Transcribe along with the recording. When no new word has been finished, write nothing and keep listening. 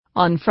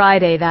On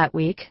Friday that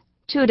week,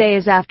 2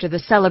 days after the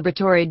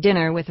celebratory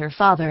dinner with her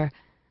father,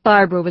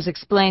 Barbara was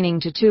explaining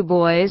to 2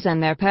 boys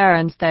and their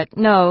parents that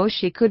no,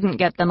 she couldn't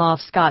get them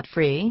off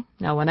scot-free.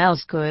 No one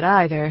else could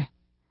either.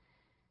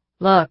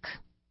 "Look,"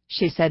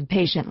 she said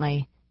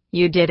patiently,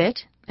 "you did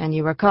it, and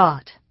you were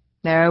caught.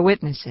 There are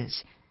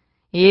witnesses.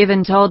 You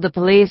even told the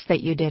police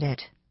that you did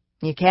it.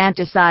 You can't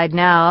decide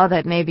now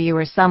that maybe you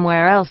were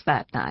somewhere else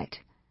that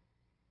night."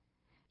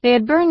 They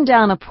had burned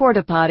down a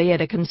porta-potty at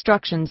a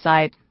construction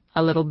site.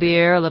 A little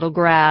beer, a little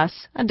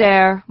grass, a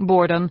dare,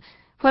 boredom,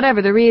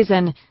 whatever the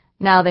reason,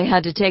 now they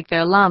had to take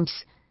their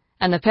lumps,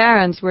 and the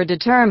parents were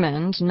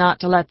determined not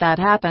to let that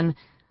happen,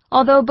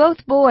 although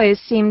both boys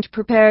seemed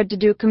prepared to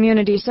do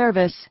community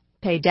service,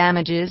 pay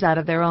damages out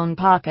of their own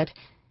pocket,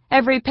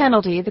 every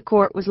penalty the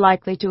court was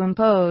likely to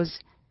impose.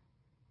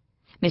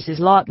 Mrs.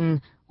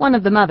 Lawton, one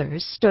of the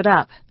mothers, stood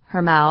up,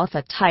 her mouth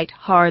a tight,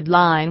 hard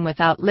line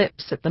without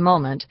lips at the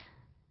moment.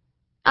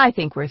 "I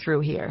think we're through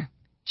here,"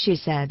 she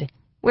said.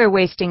 "We're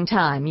wasting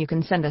time. You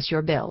can send us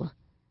your bill."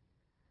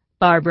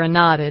 Barbara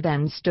nodded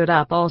and stood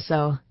up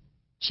also.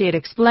 She had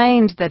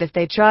explained that if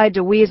they tried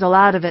to weasel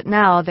out of it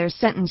now, their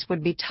sentence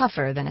would be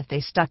tougher than if they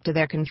stuck to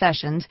their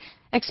confessions,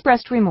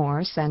 expressed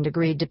remorse, and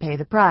agreed to pay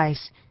the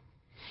price.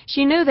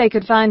 She knew they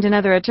could find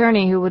another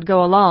attorney who would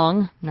go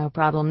along, no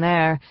problem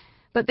there,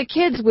 but the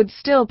kids would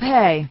still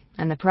pay,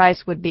 and the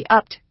price would be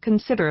upped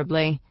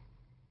considerably.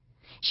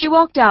 She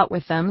walked out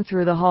with them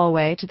through the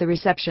hallway to the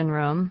reception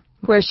room,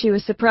 where she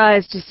was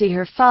surprised to see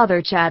her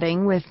father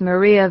chatting with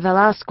Maria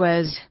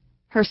Velasquez,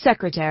 her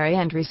secretary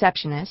and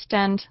receptionist,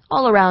 and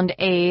all-around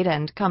aid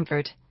and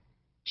comfort.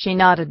 She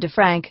nodded to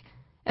Frank,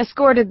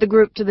 escorted the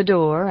group to the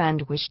door,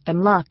 and wished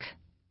them luck.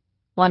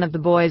 One of the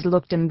boys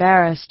looked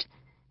embarrassed.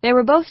 They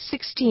were both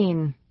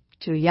 16,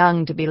 too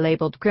young to be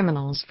labeled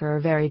criminals for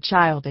a very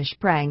childish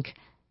prank.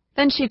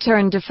 Then she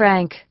turned to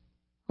Frank.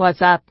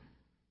 "What's up?"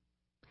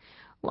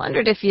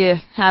 "Wondered if you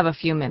have a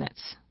few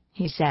minutes,"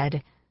 he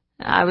said.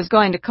 "I was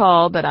going to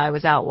call, but I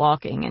was out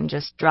walking and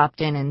just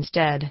dropped in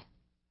instead."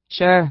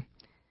 "Sure.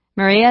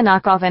 Maria,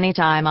 knock off any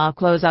time. I'll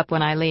close up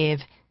when I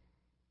leave."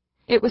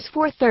 It was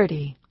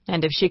 4:30,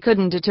 and if she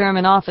couldn't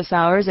determine office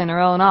hours in her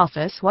own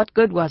office, what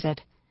good was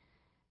it?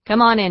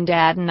 "Come on in,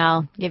 Dad, and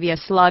I'll give you a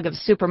slug of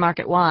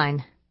supermarket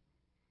wine."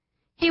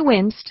 He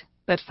winced,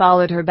 but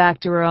followed her back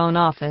to her own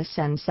office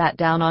and sat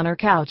down on her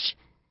couch.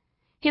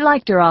 He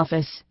liked her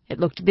office. It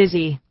looked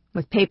busy,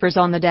 with papers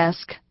on the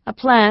desk, a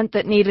plant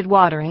that needed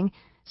watering,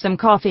 some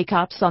coffee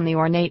cups on the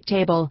ornate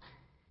table.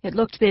 It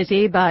looked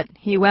busy, but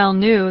he well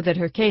knew that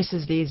her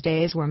cases these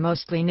days were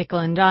mostly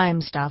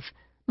nickel-and-dime stuff,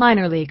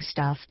 minor league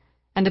stuff,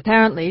 and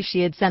apparently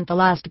she had sent the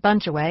last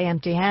bunch away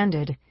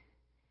empty-handed.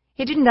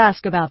 He didn't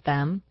ask about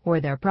them or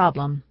their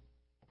problem.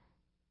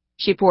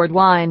 She poured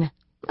wine,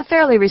 a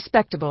fairly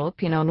respectable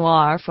Pinot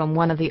Noir from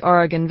one of the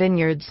Oregon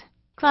vineyards.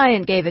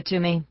 "Client gave it to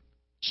me,"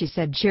 she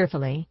said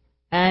cheerfully,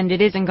 "and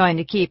it isn't going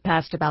to keep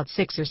past about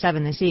 6 or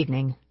 7 this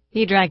evening.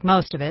 He drank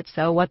most of it,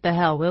 so what the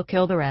hell, we'll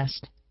kill the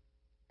rest."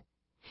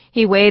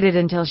 He waited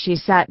until she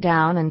sat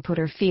down and put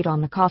her feet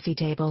on the coffee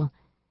table.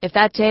 If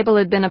that table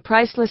had been a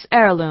priceless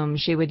heirloom,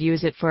 she would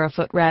use it for a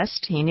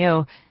footrest, he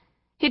knew.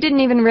 He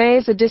didn't even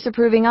raise a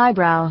disapproving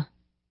eyebrow.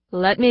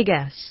 "Let me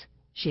guess,"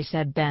 she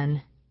said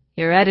then.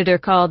 "Your editor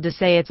called to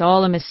say it's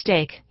all a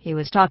mistake. He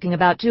was talking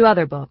about 2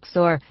 other books,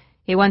 or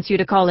he wants you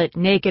to call it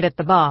Naked at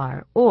the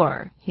Bar,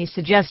 or he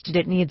suggested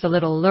it needs a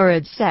little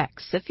lurid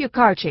sex, a few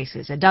car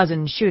chases, a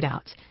dozen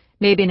shootouts,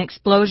 maybe an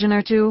explosion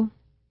or 2.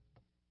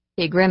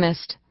 He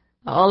grimaced.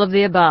 "All of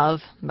the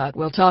above, but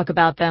we'll talk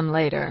about them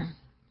later.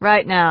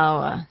 Right now,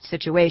 a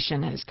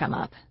situation has come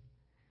up.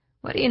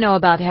 What do you know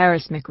about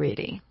Harris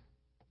McReady?"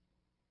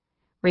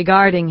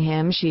 Regarding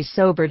him, she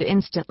sobered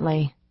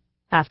instantly.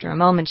 After a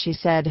moment, she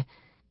said,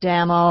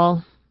 "Damn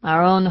all,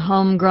 our own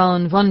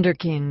homegrown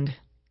wunderkind,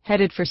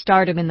 headed for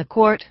stardom in the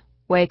court,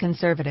 way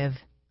conservative.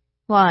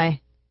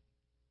 Why?"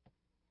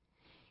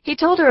 He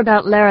told her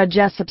about Lara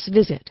Jessup's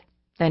visit.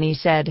 Then he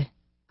said,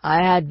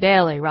 "I had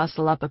Bailey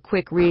rustle up a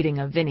quick reading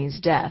of Vinnie's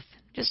death,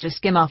 just to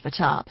skim off the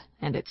top,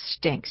 and it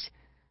stinks.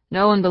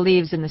 No one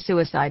believes in the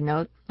suicide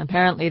note.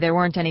 Apparently there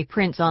weren't any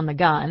prints on the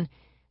gun,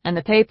 and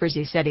the papers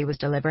he said he was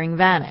delivering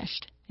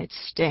vanished. It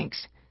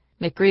stinks.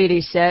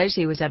 McReady says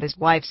he was at his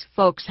wife's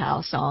folks'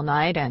 house all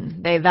night,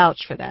 and they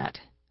vouch for that.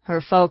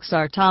 Her folks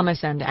are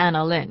Thomas and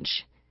Anna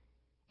Lynch."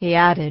 He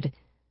added,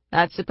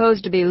 "That's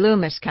supposed to be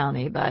Loomis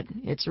County, but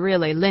it's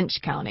really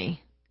Lynch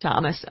County.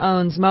 Thomas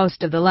owns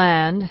most of the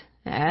land,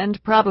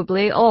 and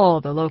probably all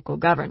the local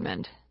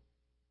government."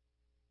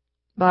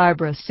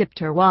 Barbara sipped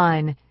her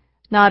wine,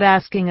 not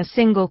asking a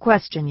single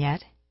question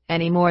yet,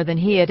 any more than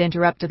he had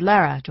interrupted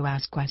Lara to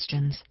ask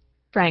questions.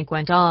 Frank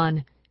went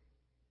on.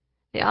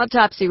 "The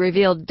autopsy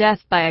revealed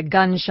death by a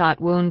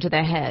gunshot wound to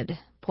the head,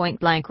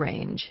 point-blank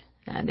range,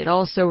 and it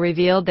also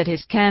revealed that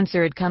his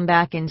cancer had come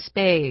back in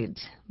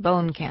spades,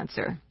 bone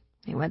cancer.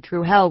 He went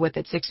through hell with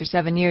it 6 or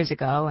 7 years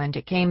ago, and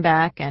it came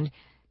back and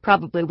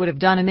probably would have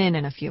done him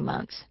in a few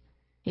months.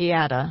 He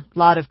had a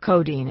lot of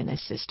codeine in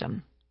his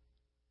system."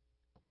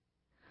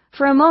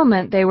 For a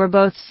moment they were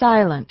both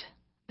silent.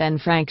 Then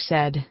Frank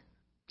said,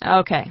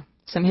 "Okay,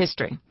 some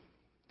history.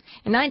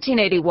 In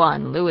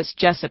 1981, Louis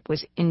Jessup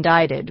was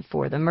indicted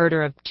for the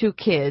murder of 2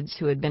 kids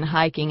who had been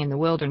hiking in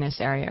the wilderness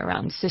area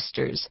around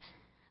Sisters.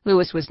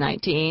 Louis was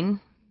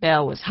 19,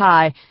 bail was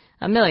high,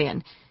 $1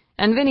 million,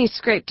 and Vinny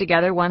scraped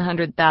together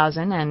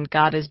 $100,000 and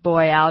got his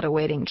boy out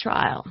awaiting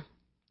trial.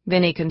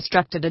 Vinny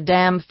constructed a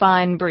damn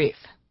fine brief.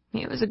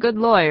 He was a good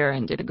lawyer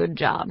and did a good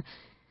job,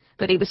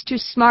 but he was too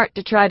smart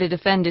to try to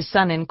defend his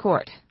son in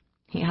court.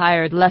 He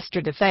hired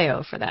Lester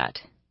DeFeo for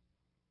that."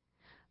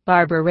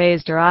 Barbara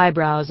raised her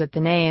eyebrows at the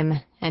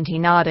name, and he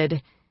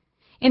nodded.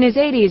 In his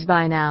 80s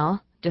by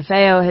now,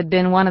 DeFeo had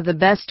been one of the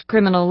best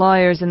criminal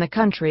lawyers in the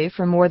country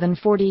for more than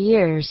 40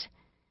 years.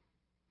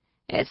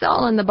 "It's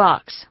all in the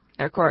box.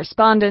 Their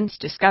correspondence,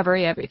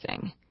 discovery,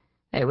 everything.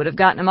 They would have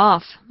gotten him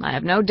off, I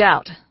have no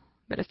doubt.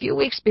 But a few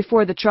weeks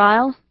before the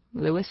trial,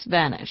 Louis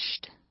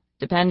vanished.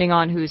 Depending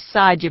on whose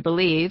side you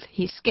believe,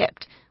 he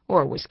skipped,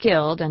 or was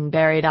killed and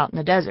buried out in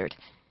the desert.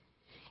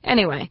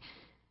 Anyway,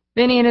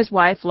 Vinny and his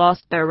wife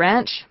lost their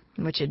ranch,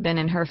 which had been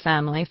in her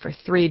family for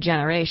 3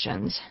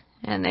 generations,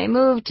 and they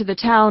moved to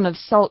the town of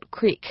Salt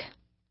Creek.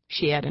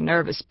 She had a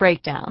nervous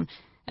breakdown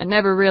and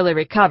never really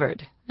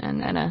recovered,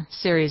 and then a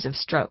series of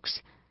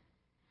strokes.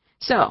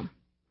 So,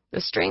 the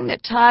string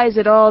that ties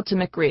it all to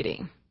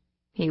McReady.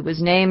 He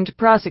was named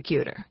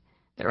prosecutor.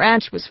 The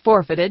ranch was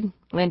forfeited,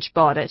 Lynch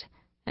bought it,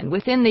 and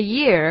within the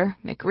year,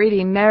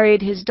 McReady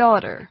married his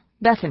daughter,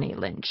 Bethany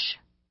Lynch."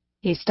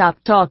 He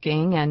stopped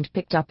talking and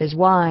picked up his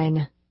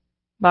wine.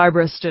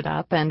 Barbara stood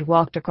up and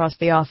walked across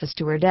the office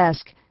to her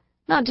desk,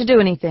 not to do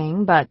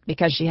anything, but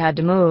because she had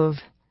to move.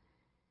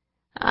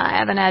 "I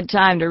haven't had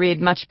time to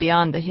read much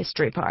beyond the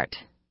history part,"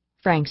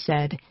 Frank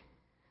said.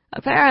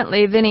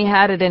 "Apparently, Vinny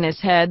had it in his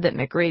head that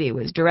McReady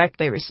was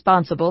directly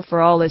responsible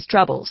for all his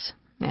troubles,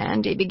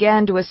 and he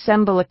began to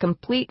assemble a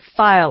complete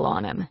file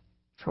on him.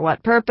 For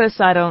what purpose,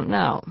 I don't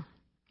know.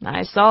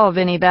 I saw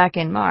Vinny back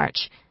in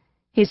March,"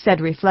 he said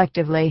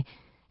reflectively,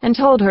 and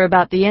told her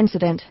about the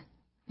incident.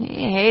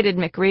 He hated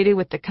McReady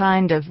with the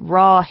kind of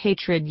raw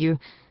hatred you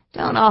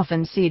don't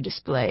often see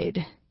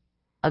displayed.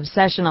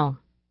 "Obsessional,"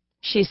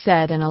 she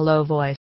said in a low voice.